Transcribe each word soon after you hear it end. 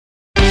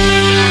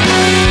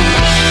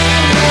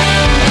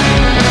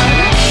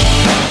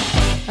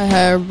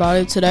Hey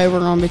everybody, today we're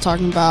going to be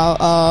talking about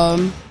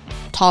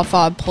top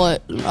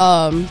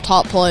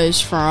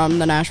plays from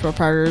the Nashville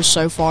Predators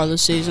so far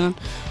this season.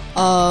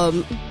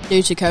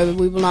 Due to COVID,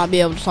 we will not be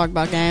able to talk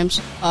about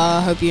games.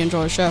 Hope you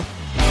enjoy the show.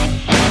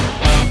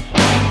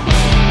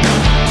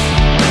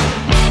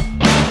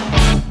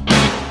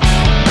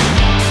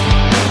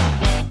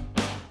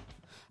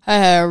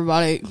 Hey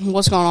everybody,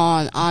 what's going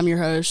on? I'm your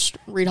host,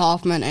 Reed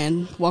Hoffman,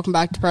 and welcome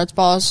back to Preds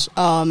Pause.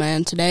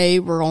 And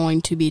today we're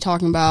going to be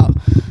talking about,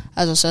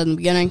 as I said in the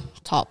beginning,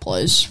 top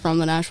plays from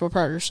the Nashville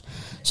Predators.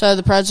 So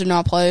the Preds did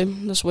not play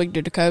this week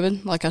due to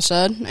COVID, like I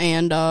said,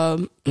 and I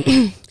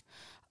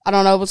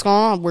don't know what's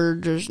going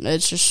on.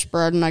 It's just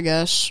spreading, I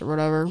guess, or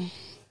whatever.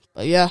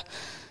 But yeah,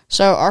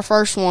 so our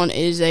first one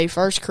is a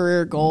first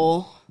career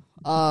goal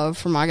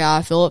for my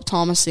guy Philip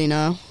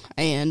Tomasino.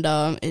 And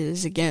it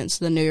is against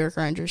the New York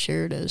Rangers.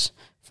 Here it is.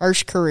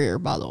 First career,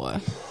 by the way.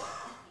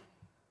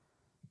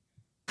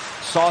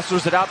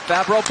 Saucers it out.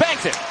 Fabro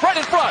banks it. Right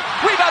in front.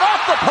 Rebound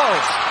off the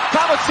post.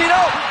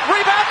 Tomasino.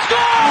 Rebound.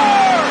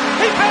 Score!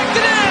 He banked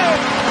it in.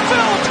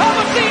 Phil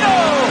Tomasino.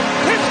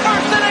 His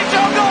first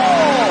NHL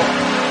goal.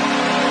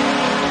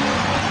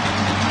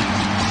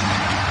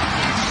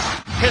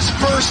 His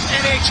first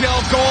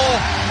NHL goal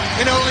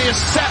in only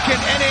his second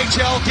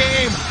NHL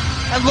game.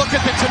 And look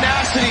at the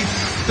tenacity.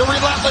 The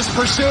relentless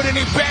pursuit, and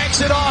he banks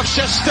it off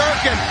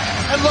Shesterkin.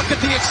 And look at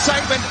the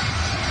excitement.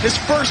 His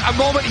first, a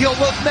moment he'll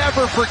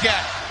never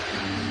forget.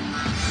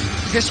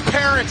 His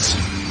parents,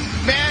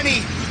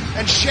 Manny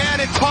and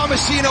Shannon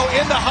Tomasino,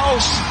 in the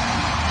house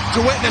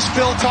to witness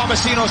Phil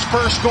Tomasino's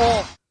first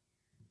goal.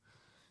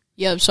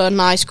 Yep, so a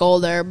nice goal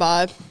there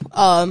by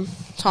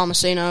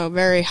Tomasino.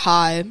 Very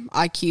high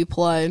IQ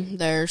play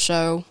there.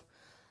 So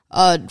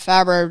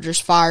Fabro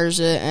just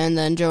fires it, and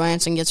then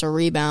Johansson gets a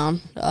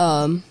rebound.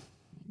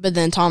 But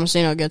then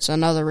Tomasino gets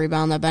another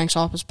rebound that banks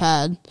off his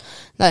pad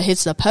that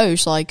hits the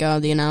post, like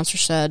the announcer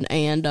said.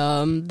 And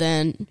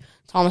then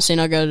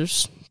Tomasino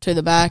goes to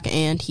the back,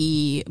 and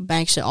he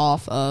banks it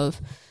off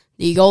of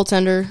the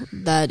goaltender.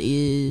 That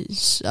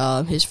is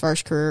his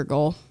first career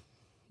goal.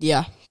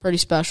 Yeah, pretty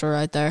special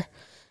right there.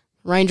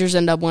 Rangers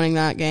end up winning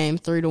that game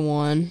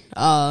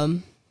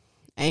 3-1.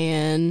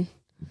 And,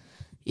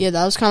 yeah,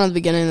 that was kind of the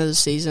beginning of the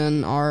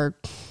season.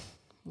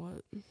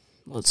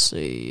 Let's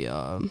see,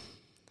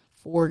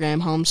 4-game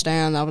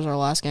homestand. That was our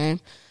last game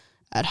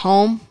at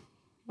home.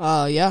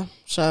 Yeah,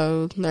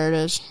 so there it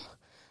is.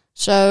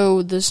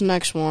 So this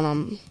next one,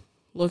 I'm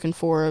looking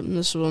for it.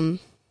 This one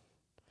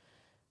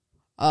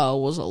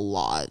was a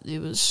lot. It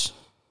was,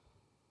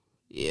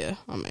 it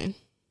was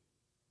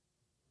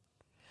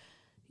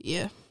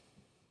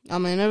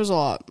a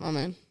lot.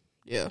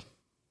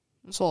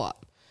 It's a lot.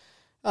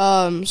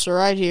 So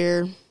right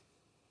here,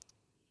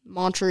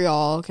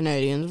 Montreal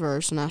Canadiens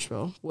versus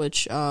Nashville,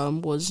 which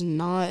was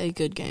not a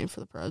good game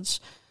for the Preds.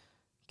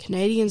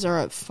 Canadiens are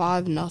up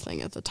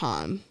 5-0 at the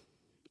time,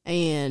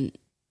 and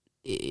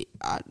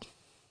I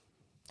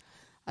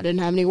didn't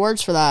have any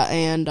words for that.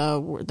 And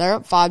they're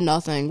up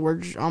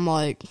 5-0. I'm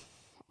like,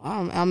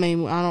 I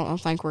don't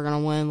think we're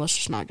gonna win. Let's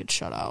just not get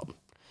shut out.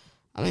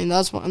 I mean,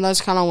 that's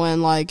kind of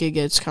when like it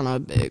gets kind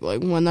of big.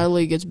 Like when their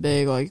lead gets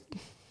big, like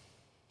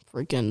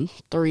freaking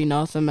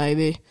 3-0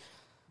 maybe.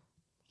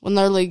 When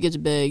their league gets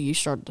big, you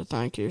start to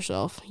think to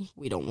yourself,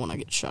 we don't want to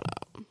get shut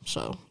out.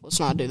 So let's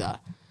not do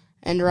that.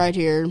 And right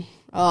here,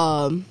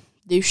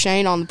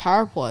 Duchesne on the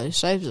power play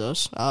saves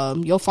us.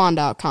 You'll find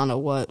out kind of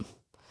what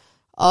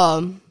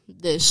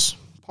this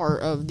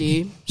part of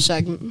the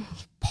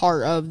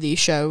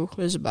show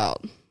is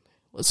about.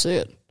 Let's see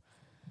it.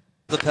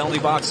 The penalty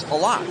box a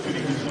lot.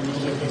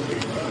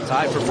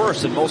 Tied for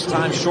first and most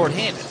times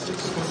shorthanded.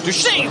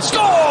 Duchesne score!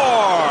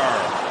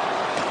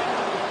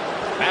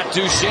 Matt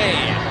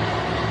Duchesne.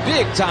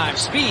 Big-time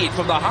speed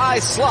from the high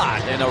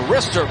slot, and a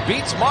wrister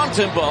beats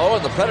Montembeault,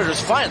 and the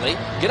Predators finally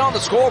get on the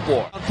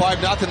scoreboard.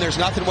 5-0, there's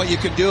nothing what you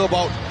can do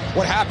about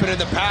what happened in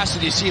the past,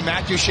 and you see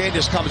Matt Duchesne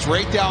just comes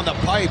right down the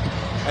pipe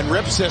and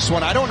rips this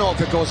one. I don't know if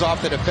it goes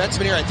off the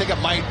defenseman here. I think it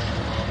might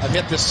have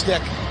hit the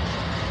stick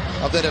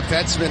of the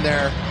defenseman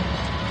there,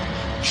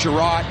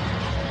 Sherratt,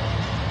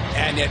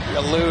 and it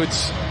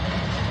eludes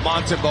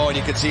Montembeault, and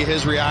you can see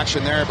his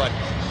reaction there, but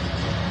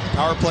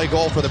power play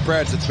goal for the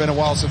Preds. It's been a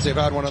while since they've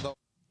had one of those.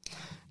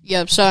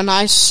 Yep, so a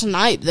nice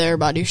snipe there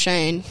by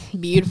Duchesne.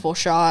 Beautiful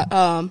shot.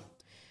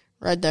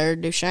 Right there,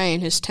 Duchesne,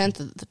 his 10th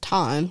at the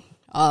time.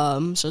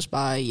 So it's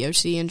by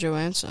Yossi and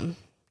Johansson.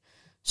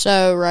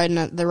 So right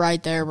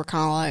there, we're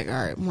kind of like,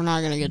 all right, we're not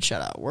going to get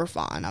shut out. We're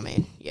fine. I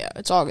mean, yeah,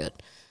 it's all good.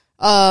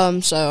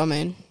 So I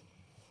mean,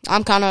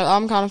 I'm kind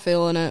of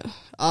feeling it.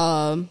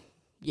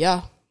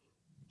 Yeah.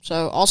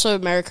 So also,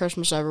 Merry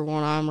Christmas,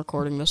 everyone. I'm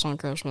recording this on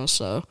Christmas,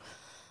 so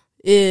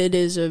it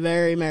is a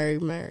very Merry,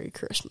 Merry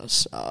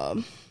Christmas.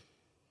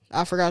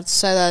 I forgot to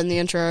say that in the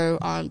intro.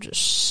 I'm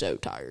just so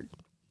tired.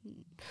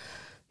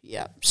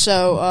 Yeah.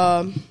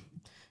 So,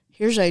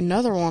 here's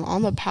another one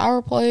on the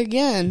power play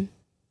again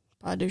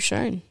by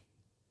Duchesne.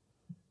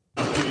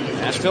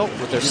 Nashville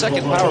with their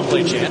second power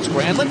play chance.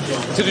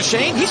 Granlund to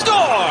Duchesne. He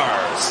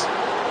scores!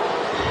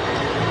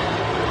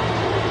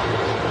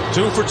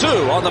 2 for 2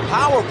 on the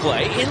power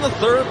play in the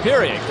third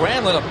period.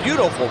 Granlund, a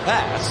beautiful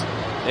pass,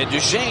 and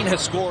Duchesne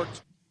has scored.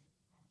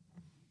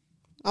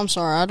 I'm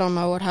sorry, I don't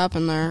know what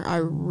happened there. I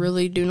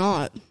really do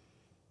not.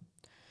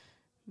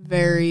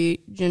 Very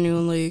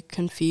genuinely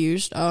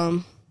confused.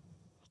 Don't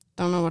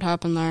know what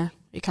happened there.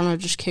 He kind of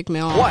just kicked me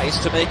off.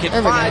 Twice to make it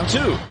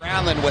 5-2.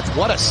 Granlund with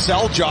what a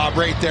sell job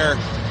right there.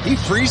 He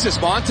freezes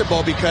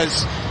Montembeault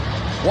because,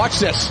 watch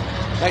this.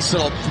 Nice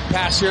little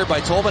pass here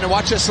by Tolman, and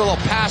watch this little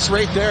pass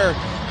right there.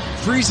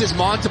 Freezes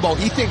Montembeault.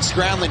 He thinks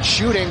Granlund's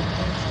shooting,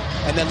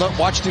 and then look,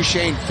 watch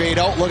Duchesne fade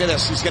out. Look at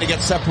this. He's going to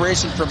get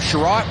separation from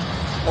Sherratt.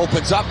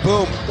 Opens up,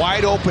 boom,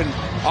 wide open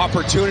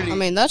opportunity. I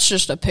mean, that's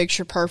just a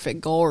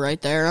picture-perfect goal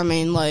right there. I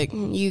mean, like,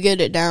 you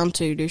get it down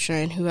to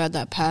Duchesne, who had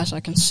that pass,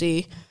 I can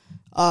see.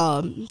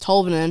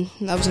 Tolvanen,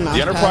 that was a nice pass.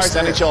 The Enterprise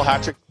NHL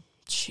hat trick.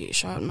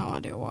 Sheesh, I have no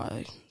idea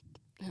why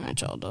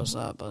NHL does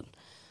that, but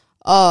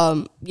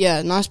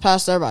yeah, nice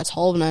pass there by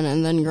Tolvanen,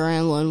 and then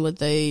Granlund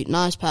with a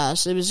nice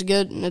pass. It was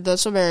good.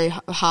 That's a very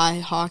high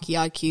hockey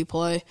IQ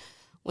play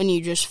when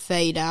you just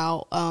fade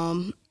out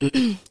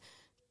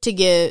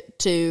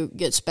to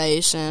get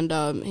space, and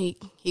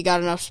he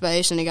got enough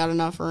space and he got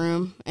enough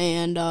room,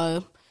 and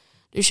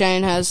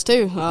Duchesne has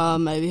too.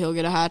 Maybe he'll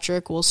get a hat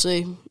trick. We'll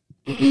see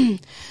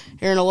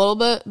here in a little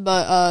bit,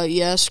 but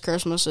yes,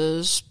 Christmas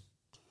is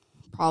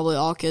probably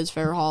all kids'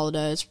 favorite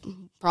holiday. It's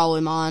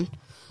probably mine.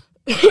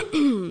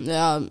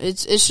 Yeah,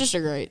 it's just a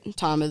great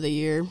time of the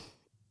year,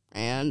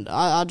 and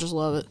I just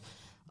love it.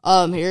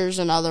 Here's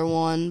another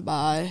one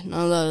by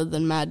none other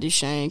than Matt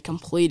Duchesne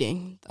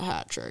completing the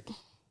hat trick.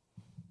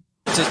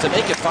 To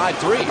make it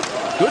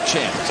 5-3. Good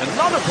chance.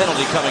 Another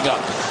penalty coming up.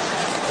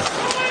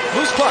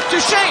 Loose puck.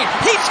 Duchesne.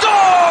 He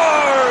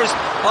scores!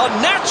 A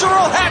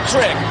natural hat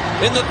trick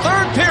in the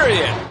third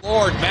period.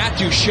 Lord, Matt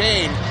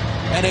Duchesne.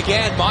 And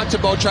again,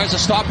 Montembeault tries to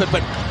stop it,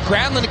 but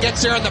Granlund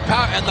gets there on the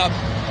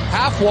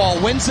half wall,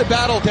 wins the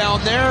battle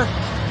down there.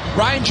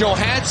 Ryan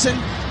Johansson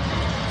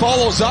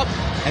follows up,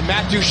 and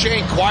Matt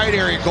Duchesne, quiet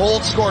area,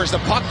 goal scores. The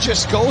puck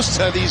just goes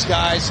to these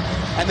guys,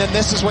 and then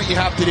this is what you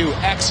have to do,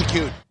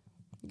 execute.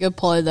 Good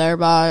play there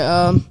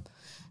by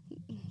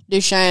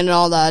Duchesne and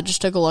all that.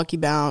 Just took a lucky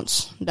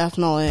bounce,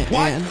 definitely.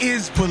 What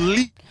is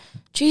belief?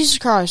 Jesus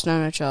Christ,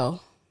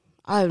 NHL.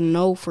 I have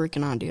no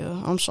freaking idea.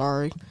 I'm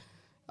sorry.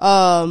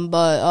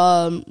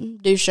 But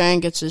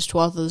Duchesne gets his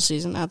 12th of the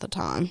season at the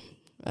time.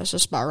 That's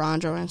just by Ryan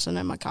Johansson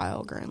and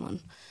Mikael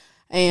Granlund.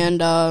 And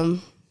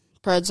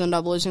Preds end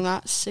up losing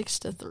that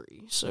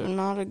 6-3. So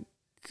not a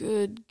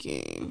good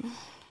game.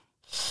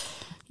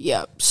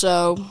 Yep,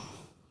 so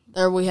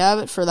there we have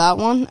it for that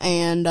one.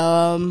 And,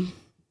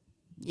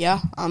 yeah,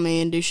 I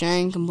mean,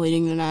 Duchesne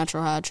completing the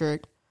natural hat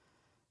trick.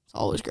 It's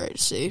always great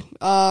to see.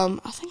 I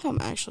think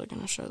I'm actually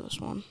going to show this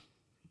one.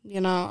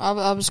 You know,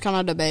 I was kind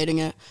of debating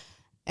it,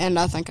 and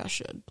I think I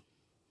should.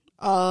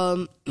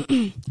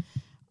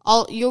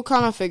 You'll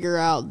kind of figure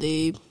out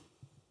the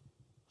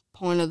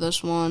point of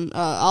this one.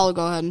 I'll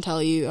go ahead and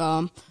tell you.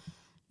 Roman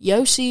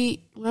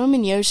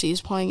Josi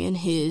is playing in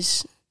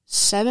his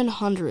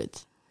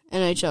 700th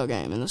NHL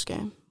game in this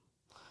game,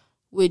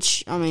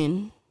 which, I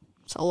mean,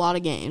 it's a lot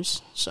of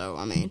games. So,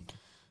 I mean,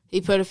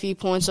 he put a few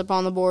points up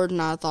on the board,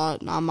 and I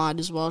thought I might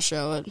as well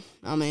show it.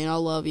 I mean, I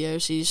love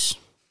Josi's.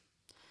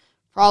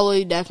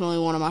 Probably, definitely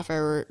one of my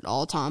favorite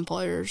all-time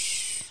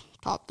players.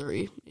 Top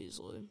 3,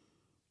 easily.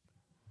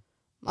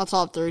 My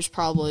top 3 is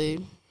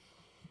probably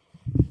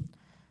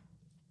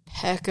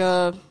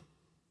Pekka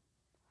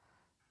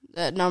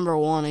at number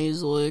 1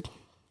 easily.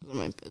 I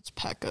mean, it's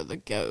Pekka the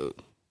GOAT.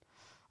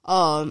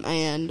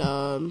 And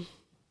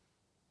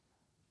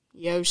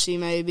Josi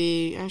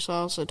maybe. Actually,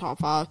 I'll say top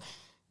 5.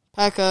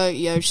 Pekka,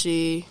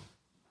 Josi,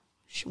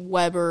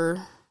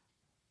 Weber,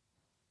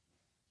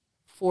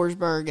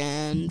 Forsberg,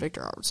 and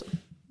Victor Arvidsson.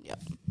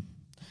 Yep.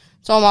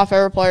 It's all my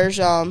favorite players.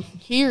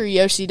 Here,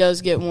 Josi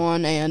does get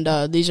one,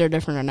 and these are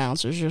different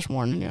announcers, just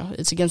warning you.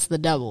 It's against the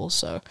Devils,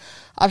 so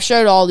I've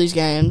showed all these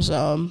games.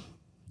 I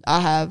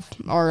have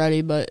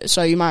already, but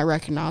so you might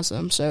recognize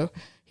them. So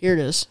here it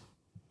is.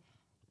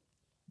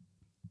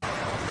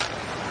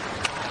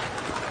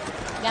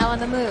 Now on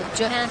the move,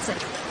 Johansson.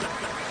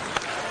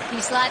 He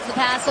slides the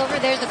pass over.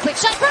 There's a quick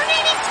shot.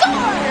 Bernini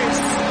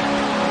scores!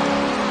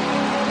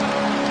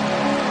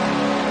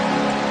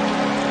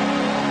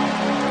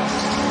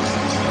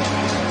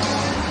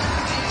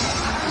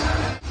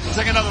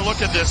 Take another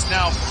look at this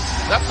now.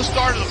 That's the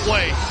start of the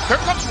play. Here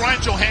comes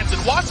Ryan Johansson.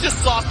 Watch this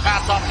soft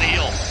pass off the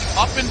heel.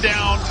 Up and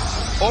down.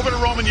 Over to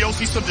Roman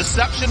Josi. Some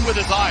deception with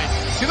his eyes.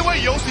 See the way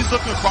Josi's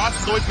looking across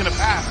as though he's going to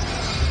pass.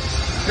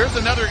 Here's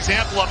another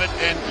example of it.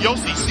 And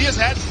Josi, see his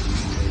head?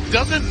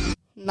 Doesn't.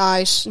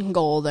 Nice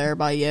goal there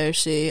by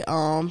Josi.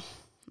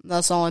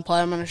 That's the only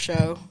play I'm going to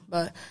show.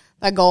 But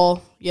that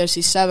goal,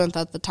 Josi's 7th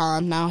at the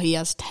time. Now he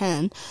has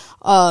 10.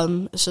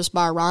 It's just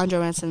by Ryan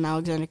Johansson and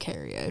Alexander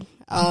Carrier.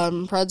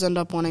 Preds end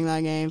up winning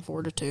that game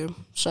 4-2.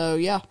 So,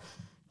 yeah,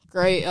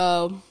 great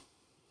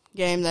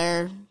game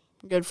there.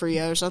 Good for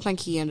Yost. I think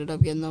he ended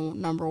up getting the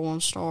number 1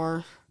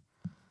 star.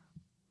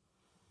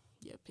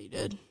 Yep, he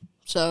did.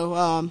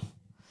 So,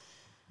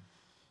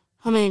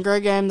 I mean,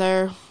 great game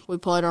there. We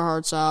played our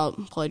hearts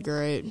out, played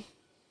great.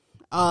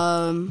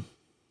 I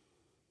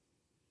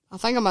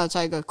think I'm going to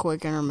take a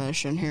quick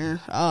intermission here.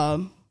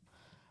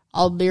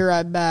 I'll be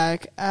right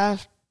back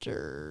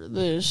after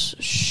this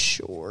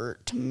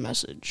short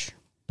message.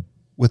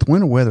 With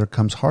winter weather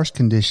comes harsh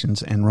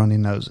conditions and runny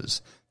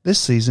noses. This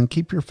season,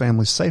 keep your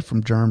family safe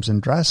from germs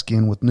and dry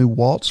skin with new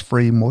Waltz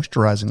Free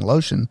moisturizing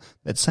lotion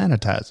that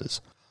sanitizes.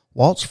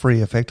 Waltz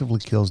Free effectively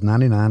kills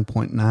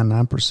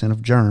 99.99%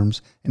 of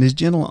germs and is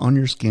gentle on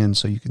your skin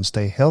so you can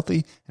stay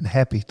healthy and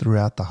happy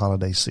throughout the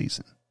holiday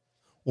season.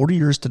 Order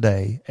yours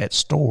today at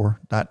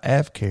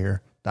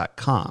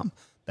store.avcare.com.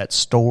 That's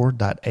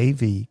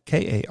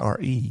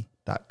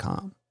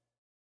store.avkare.com.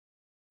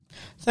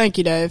 Thank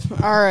you,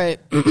 Dave. All right.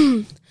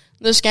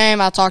 This game,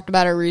 I talked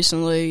about it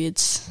recently.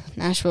 It's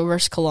Nashville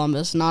versus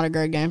Columbus. Not a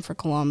great game for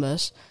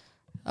Columbus.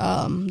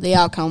 The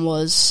outcome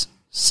was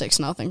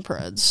 6-0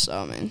 Preds. So,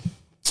 I mean,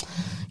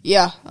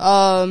 yeah.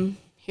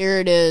 Here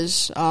it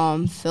is.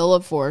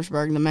 Philip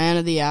Forsberg, the man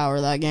of the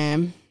hour that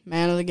game.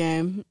 Man of the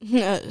game.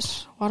 Why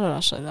did I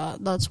say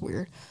that? That's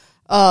weird.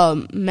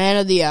 Man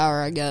of the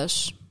hour, I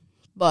guess.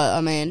 But,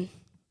 I mean,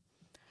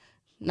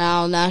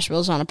 now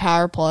Nashville's on a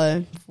power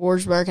play.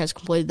 Forsberg has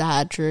completed the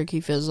hat trick.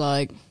 He feels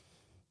like,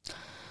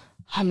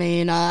 I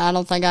mean, I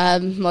don't think I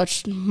have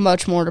much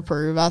more to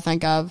prove. I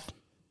think I've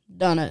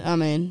done it. I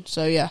mean,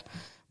 so yeah.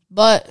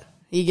 But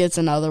he gets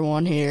another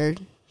one here,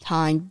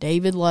 tying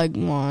David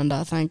Legwand,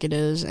 I think it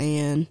is,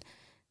 and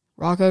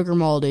Rocco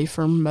Grimaldi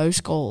for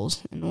most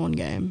goals in one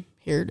game.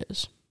 Here it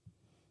is.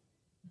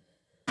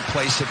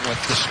 Place it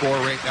with the score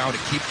right now to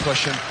keep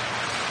pushing,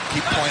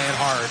 keep playing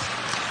hard.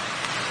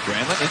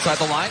 Granlund inside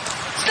the line.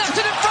 Steps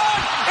it in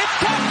front. It's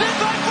tapped in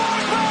by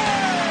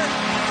Forsberg.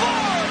 4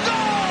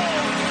 goals.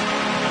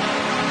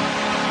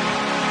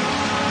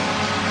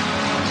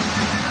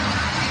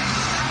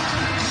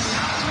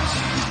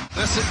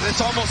 It's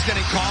almost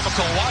getting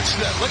comical. Watch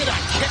that. Look at that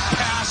kick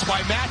pass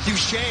by Matthew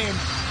Shane.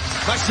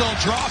 Nice little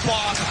drop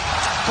off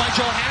by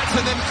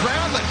Johansson. Then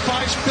Granlund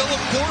finds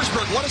Philip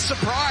Forsberg. What a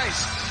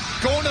surprise.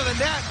 Going to the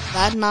net.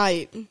 That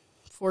night,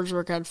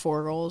 Forsberg had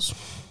 4 goals.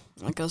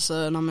 Like I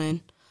said, I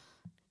mean,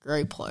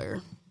 great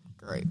player.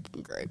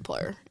 Great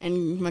player.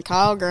 And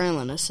Mikael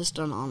Granlund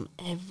assisted on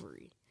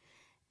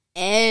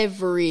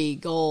every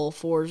goal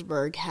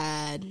Forsberg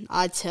had.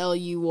 I tell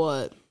you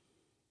what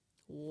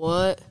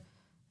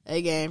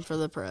a game for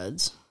the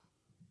Preds.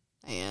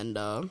 And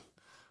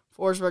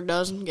Forsberg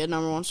doesn't get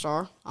number 1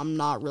 star. I'm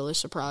not really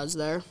surprised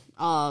there.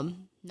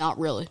 Not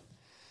really.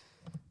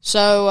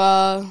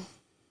 So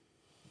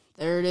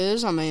there it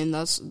is. I mean,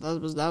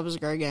 that was a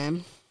great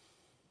game.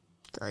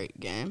 Great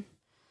game.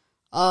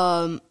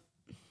 I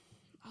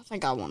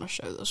think I want to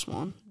show this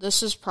one.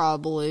 This is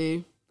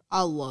probably,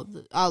 I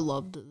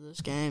loved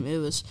this game. It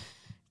was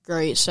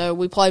great. So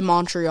we played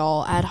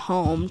Montreal at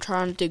home,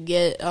 trying to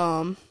get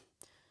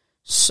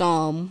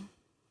some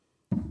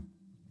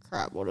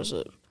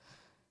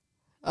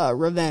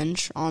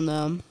revenge on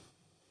them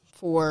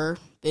for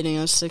beating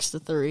us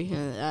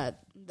 6-3 at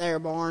their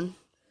barn.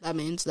 That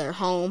means their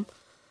home.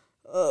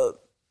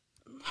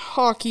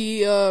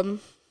 Hockey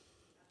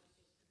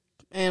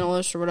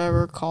analyst or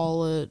whatever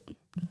call it.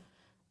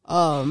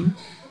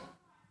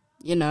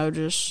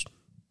 Just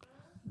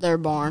their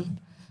barn.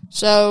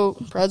 So,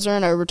 Preds are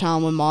in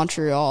overtime with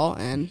Montreal,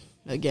 and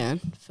again,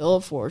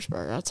 Philip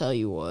Forsberg, I tell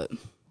you what.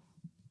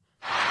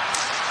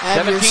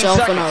 Have yourself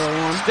seconds. Another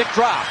one. Stick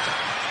dropped.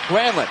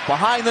 Granlund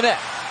behind the net.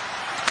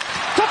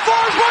 To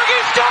Forsberg,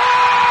 he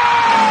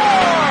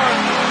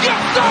scores! Yes,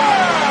 sir!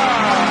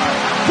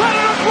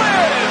 Predators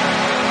win!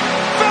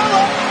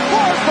 Philip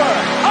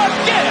Forsberg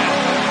again!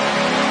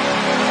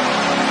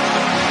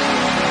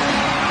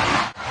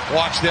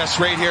 Watch this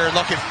right here.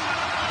 Look at,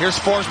 here's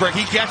Forsberg.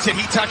 He gets it.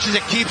 He touches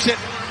it, keeps it.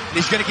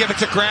 He's going to give it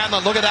to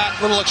Granlund. Look at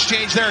that little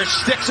exchange there. It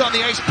sticks on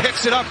the ice,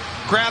 picks it up.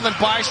 Granlund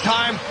buys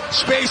time.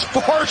 Space,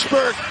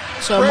 Forsberg.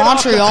 So right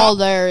Montreal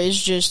there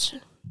is just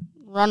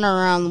running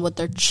around with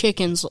their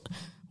chickens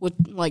with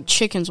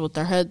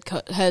their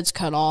heads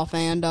cut off.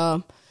 And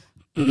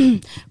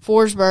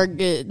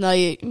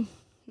Forsberg,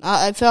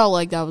 I felt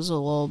like that was a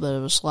little bit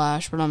of a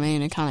slash, but I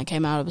mean, it kind of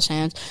came out of his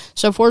hands.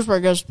 So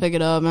Forsberg goes to pick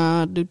it up.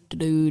 I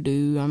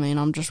mean,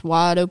 I'm just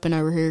wide open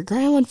over here.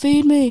 Granlund,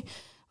 feed me.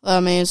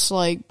 I mean, it's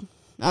like,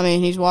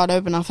 he's wide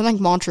open. I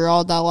think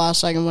Montreal at that last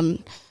second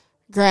when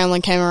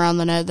Granlund came around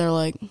the net, they're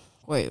like,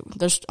 wait,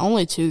 there's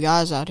only 2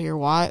 guys out here.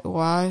 Why?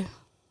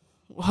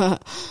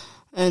 What?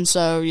 And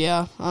so,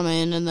 yeah,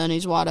 and then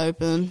he's wide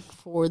open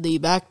for the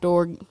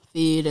backdoor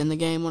feed and the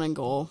game-winning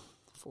goal,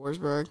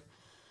 Forsberg.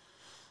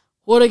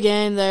 What a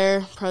game there.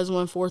 Preds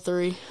win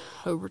 4-3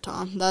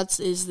 overtime. That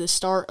is the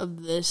start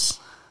of this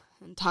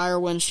entire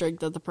win streak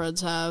that the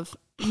Preds have.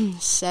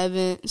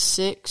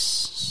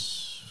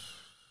 7-6.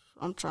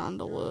 I'm trying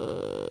to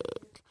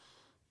look.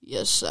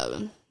 Yes,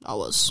 7. I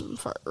was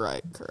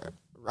correct.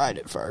 Right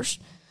at first.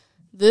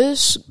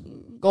 This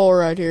goal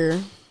right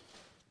here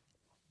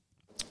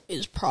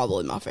is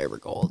probably my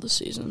favorite goal of the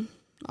season.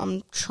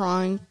 I'm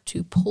trying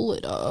to pull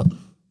it up.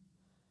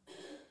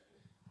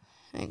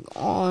 Hang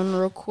on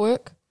real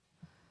quick.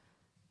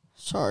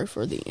 Sorry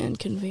for the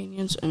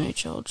inconvenience.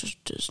 NHL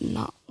just does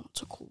not want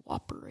to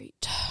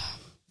cooperate.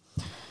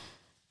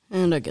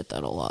 And I get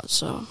that a lot,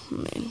 so, I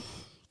mean,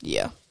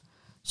 yeah.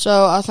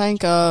 So, I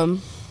think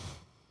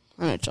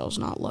NHL's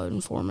not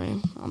loading for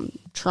me. I'm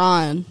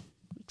trying.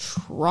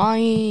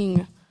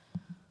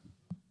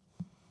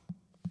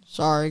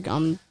 Sorry,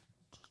 I'm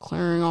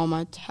clearing all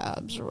my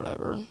tabs or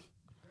whatever.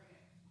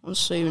 Let's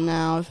see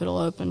now if it'll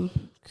open.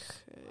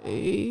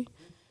 Okay.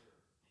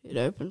 It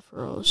opened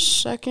for a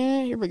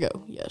second. Here we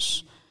go.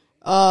 Yes.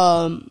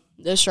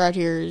 This right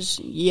here is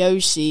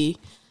Josi.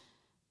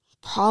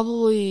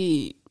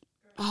 Probably,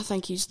 I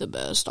think he's the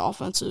best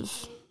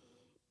offensive.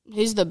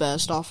 He's the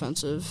best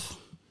offensive,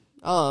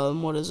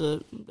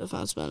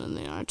 defenseman in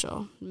the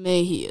NHL.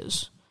 He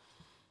is.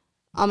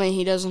 I mean,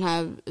 he doesn't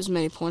have as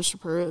many points to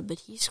prove it, but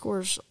he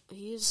scores.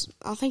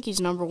 I think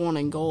he's number one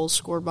in goals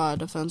scored by a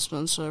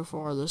defenseman so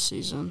far this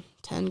season.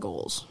 10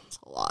 goals. That's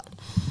a lot.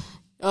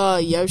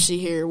 Josi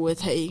here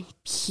with a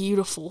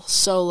beautiful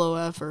solo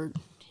effort.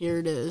 Here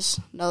it is.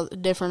 No,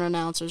 different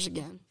announcers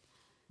again.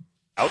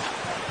 Out.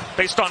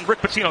 Based on Rick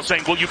Pitino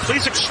saying, will you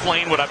please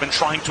explain what I've been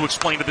trying to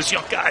explain to this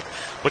young guy,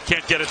 but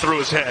can't get it through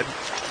his head.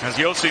 As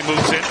Josi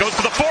moves in, goes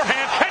to the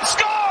forehand, and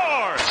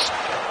scores!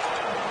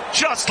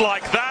 Just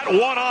like that,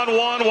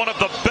 one-on-one, one of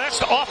the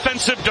best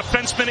offensive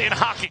defensemen in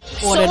hockey.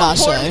 What did I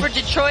say? So important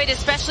for Detroit,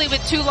 especially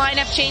with 2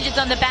 lineup changes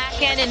on the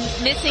back end and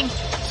missing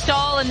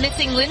Stahl and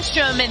missing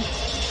Lindstrom, and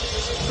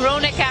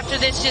Hronek after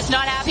this just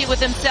not happy with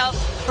himself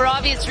for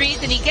obvious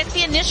reason. He gets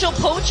the initial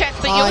poke check,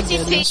 but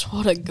Josi takes.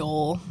 What a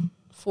goal.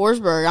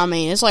 Forsberg, I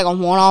mean, it's like a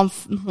one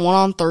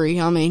on 3.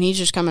 I mean, he's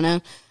just coming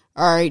in.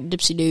 All right,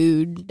 Dipsy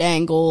Dude,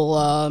 Dangle,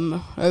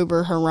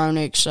 over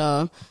Hronek's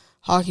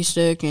hockey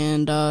stick,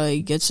 and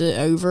he gets it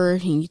over.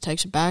 He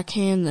takes a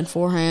backhand, then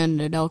forehand,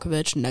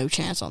 Nedeljkovic, no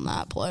chance on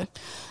that play.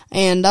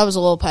 And that was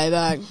a little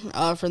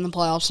payback from the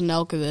playoffs in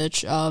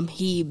Nedeljkovic.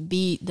 He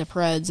beat the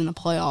Preds in the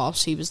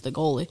playoffs. He was the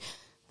goalie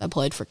that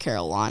played for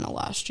Carolina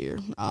last year.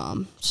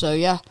 So,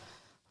 yeah,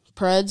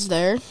 Preds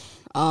there.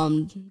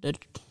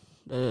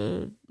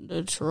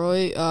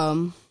 Detroit,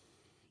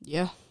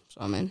 yeah.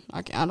 So, I mean,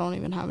 I don't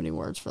even have any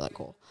words for that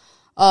goal.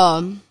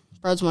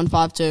 Preds won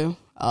 5-2.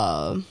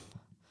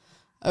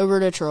 Over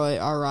Detroit,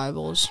 our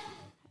rivals.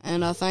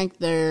 And I think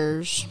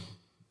I'm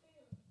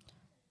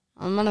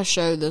going to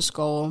show this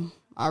goal.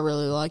 I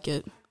really like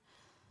it.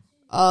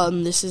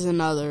 This is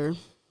another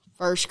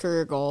first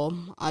career goal.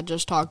 I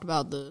just talked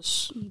about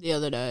this the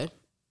other day.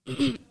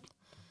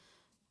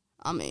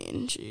 I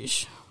mean,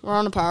 sheesh. We're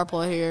on a power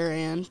play here,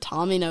 and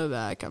Tommy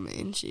Novak, I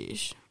mean,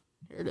 sheesh.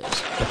 Here it is.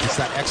 But it's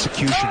that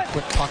execution,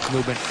 quick puck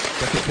movement,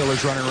 get the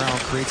killers running around,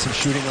 create some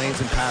shooting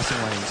lanes and passing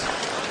lanes.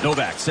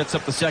 Novak sets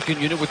up the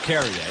second unit with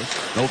Carrier.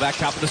 Novak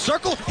top of the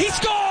circle. He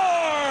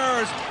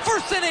scores!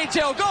 First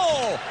NHL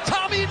goal!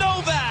 Tommy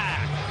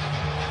Novak!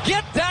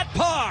 Get that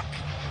puck!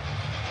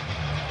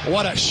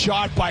 What a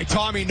shot by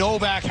Tommy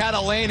Novak. Had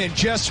a lane and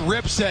just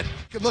rips it.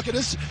 Look at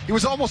this. He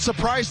was almost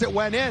surprised it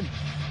went in.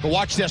 But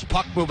watch this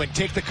puck movement.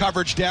 Take the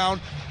coverage down.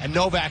 And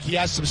Novak, he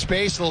has some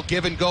space. A little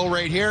give and go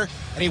right here.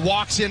 And he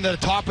walks into the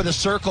top of the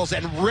circles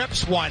and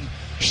rips one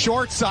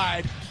short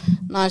side.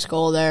 Nice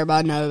goal there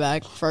by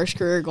Novak. First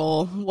career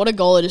goal. What a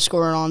goalie to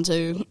score on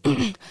to.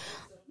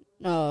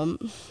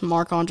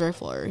 Marc-Andre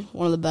Fleury,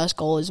 one of the best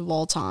goalies of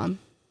all time.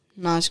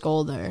 Nice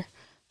goal there.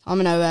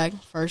 Tommy Novak,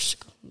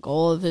 first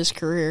goal of his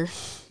career.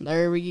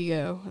 There we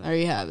go. There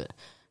you have it.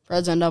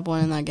 Preds end up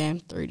winning that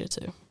game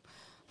 3-2.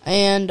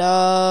 And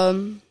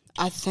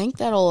I think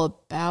that'll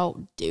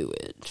about do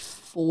it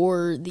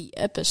for the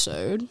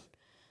episode.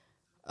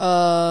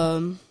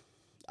 I'll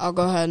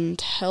go ahead and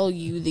tell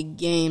you the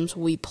games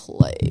we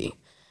play.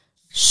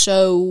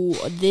 So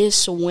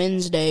this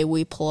Wednesday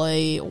we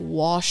play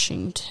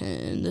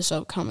Washington. This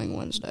upcoming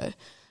Wednesday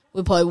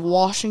we play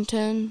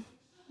Washington.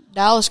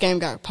 Dallas game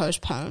got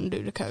postponed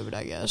due to COVID,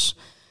 I guess.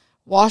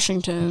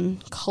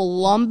 Washington,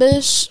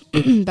 Columbus,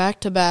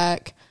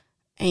 back-to-back,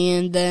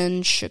 and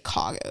then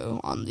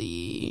Chicago on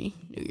the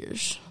New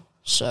Year's.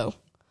 So,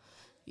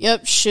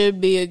 yep,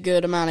 should be a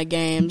good amount of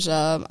games.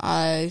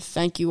 I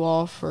thank you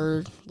all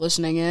for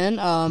listening in.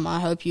 I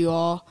hope you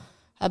all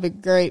have a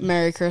great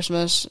Merry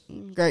Christmas,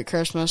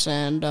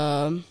 and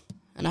a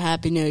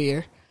Happy New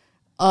Year.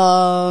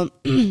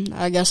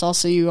 I guess I'll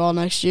see you all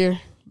next year.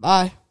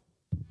 Bye.